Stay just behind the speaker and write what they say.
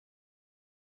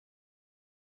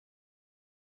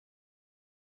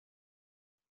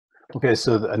Okay,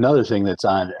 so another thing that's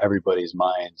on everybody's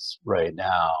minds right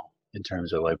now in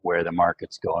terms of like where the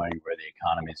market's going, where the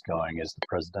economy's going, is the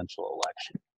presidential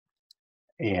election.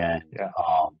 And Yeah.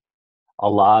 a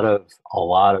lot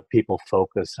of people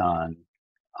focus on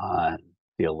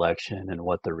the election and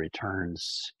what the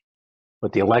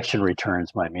election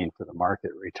returns might mean for the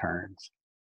market returns.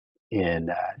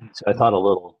 And so I Mhm. thought a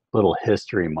little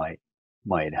history might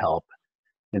help.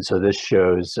 And so this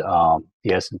shows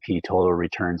the S&P total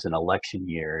returns in election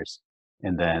years,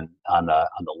 and then on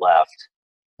the left,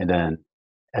 and then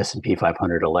S&P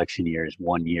 500 election years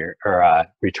 1 year or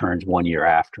returns 1 year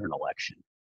after an election,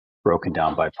 broken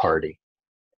down by party.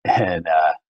 And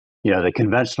the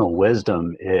conventional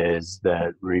wisdom is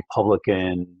that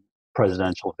Republican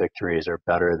presidential victories are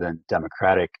better than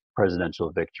Democratic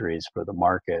presidential victories for the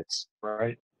markets.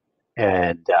 Right.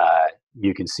 And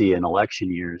you can see in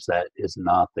election years that is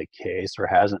not the case, or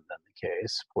hasn't been the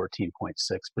case.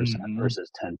 14.6% Hmm. versus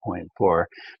 10.4.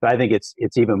 But I think it's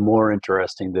even more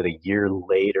interesting that a year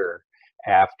later,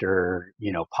 after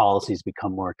policies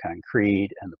become more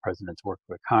concrete and the president's work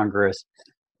with Congress,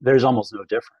 there's almost no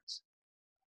difference.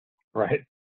 Right.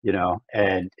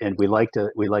 And we like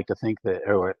to think that,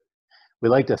 or we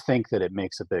like to think that it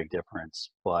makes a big difference,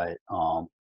 but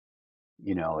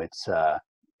you know, it's the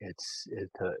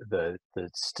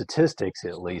statistics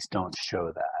at least don't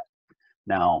show that.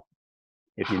 Now,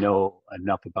 if you know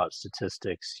enough about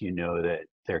statistics, you know that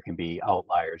there can be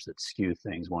outliers that skew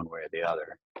things one way or the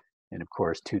other. And of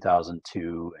course,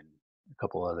 2002 and a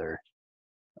couple other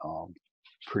um,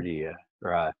 pretty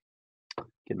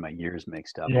getting my years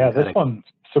mixed up. Yeah, We've had a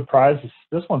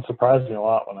this one surprised me a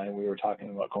lot when we were talking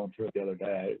about going through it the other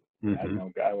day. hmm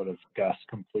I would have guessed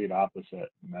complete opposite,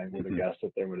 and I would have hmm guessed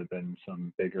that there would have been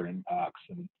some bigger impacts.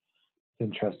 And it's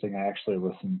interesting. I actually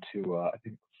listened to I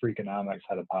think Freakonomics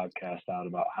had a podcast out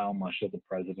about how much of the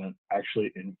president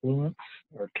actually influence,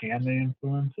 or can they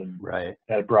influence, and right.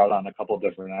 they had brought on a couple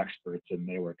different experts, and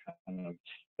they were kind of,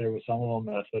 there was some of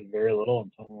them that said very little,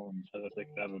 and some of them said that they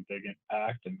could have a big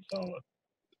impact. And so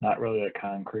not really a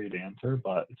concrete answer,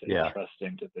 but it's Yeah.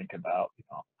 interesting to think about,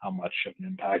 how much of an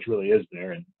impact really is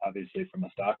there. And obviously, from a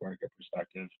stock market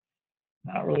perspective,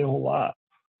 not really a whole lot.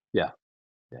 Yeah.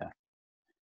 Yeah.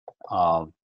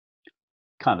 Um,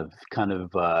 kind of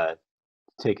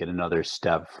take it another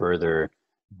step further.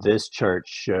 This chart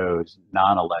shows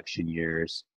non-election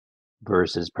years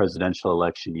versus presidential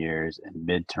election years and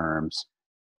midterms.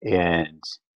 And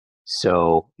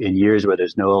so in years where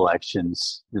there's no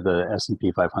elections, the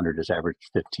S&P 500 has averaged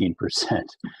 15%.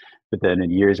 But then in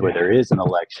years where Yeah. there is an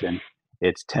election,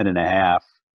 it's 10 and a half,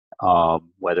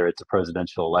 whether it's a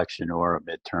presidential election or a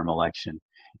midterm election.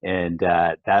 And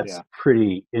that's Yeah.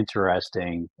 pretty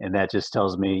interesting. And that just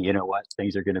tells me, you know what,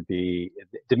 things are going to be,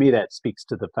 to me, that speaks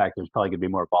to the fact there's probably going to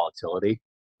be more volatility,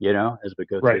 as we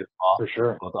go through Right. the fall, For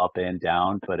sure. both up and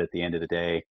down. But at the end of the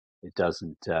day, it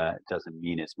doesn't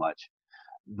mean as much.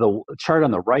 The chart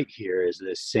on the right here is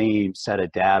the same set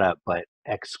of data, but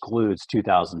excludes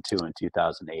 2002 and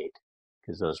 2008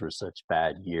 because those were such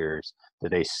bad years that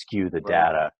they skew the Right.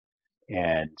 data.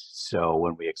 And so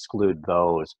when we exclude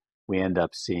those, we end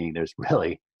up seeing there's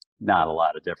really not a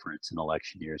lot of difference in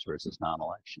election years versus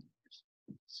non-election years.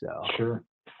 So, Sure.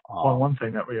 Well, um, one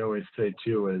thing that we always say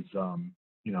too is,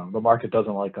 the market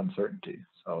doesn't like uncertainty.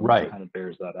 So this right, kind of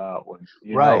bears that out. When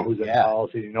you know right, who's in yeah,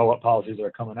 policy, you know what policies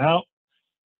are coming out,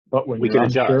 but when we you're can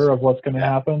unsure adjust. of what's going to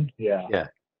Yeah, happen, yeah, yeah,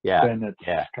 yeah, then it's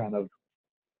yeah, kind of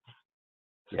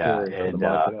yeah. scary for the And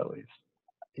market at least.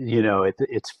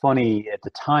 it's funny, at the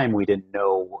time we didn't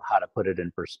know how to put it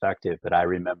in perspective, but I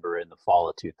remember in the fall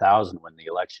of 2000 when the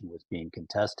election was being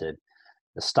contested,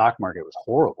 the stock market was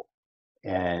horrible,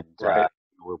 and Right.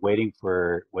 we're waiting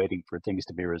for things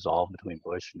to be resolved between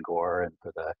Bush and Gore, and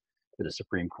for the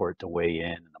Supreme Court to weigh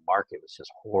in, and the market was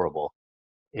just horrible.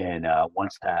 And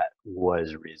once that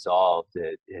was resolved,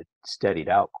 it steadied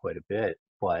out quite a bit.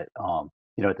 But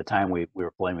at the time we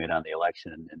were blaming it on the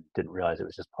election, and didn't realize it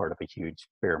was just part of a huge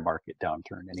bear market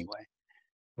downturn anyway.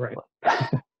 Right.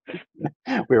 But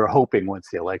we were hoping once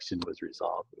the election was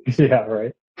resolved, it Yeah.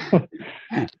 Right.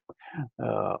 was,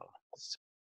 uh,